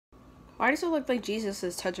Why does it look like Jesus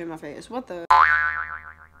is touching my face? What the?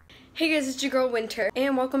 Hey guys, it's your girl Winter,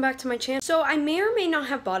 and welcome back to my channel. So I may or may not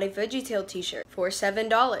have bought a VeggieTale t-shirt for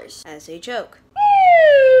 $7 as a joke.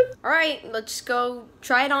 Alright, let's go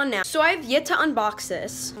try it on now. So I have yet to unbox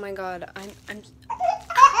this. Oh my god,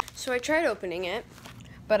 So I tried opening it,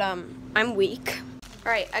 but I'm weak.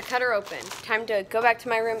 Alright, I cut her open. Time to go back to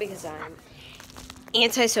my room because I'm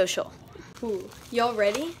antisocial. Ooh, y'all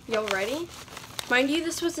ready? Y'all ready? Mind you,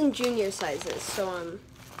 this was in junior sizes, so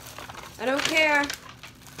I don't care.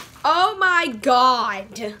 Oh my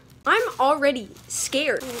god! I'm already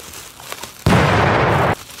scared.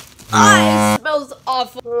 Ah, it smells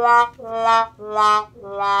awful. Oh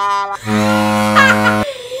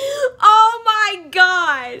my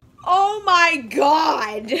god! Oh my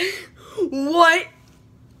god! What?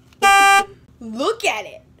 Look at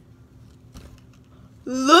it.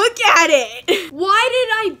 Look at it! Why did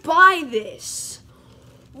I buy this?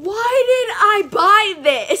 Why did I buy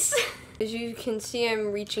this? As you can see,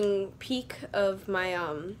 I'm reaching peak of my,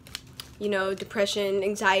 you know, depression,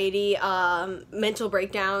 anxiety, mental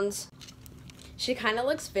breakdowns. She kind of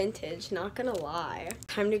looks vintage, not gonna lie.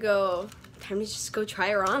 Time to just go try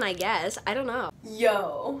her on, I guess. I don't know.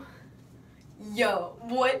 Yo,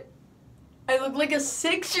 what? I look like a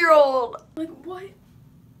 6-year-old. Like, what?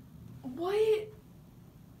 What?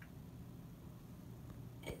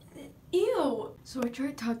 Ew. So I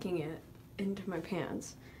tried tucking it into my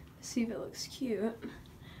pants to see if it looks cute.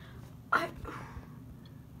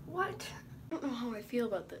 What? I don't know how I feel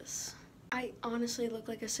about this. I honestly look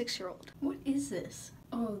like a 6-year-old. What is this?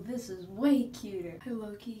 Oh, this is way cuter. I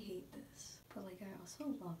low-key hate this, but like I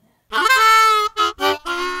also love it.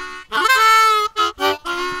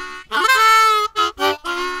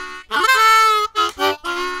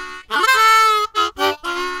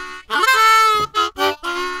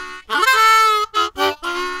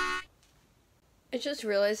 I just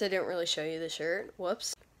realized I didn't really show you the shirt.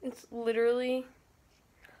 Whoops. It's literally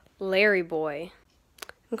Larry Boy.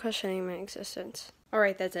 I'm questioning my existence.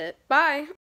 Alright, that's it. Bye!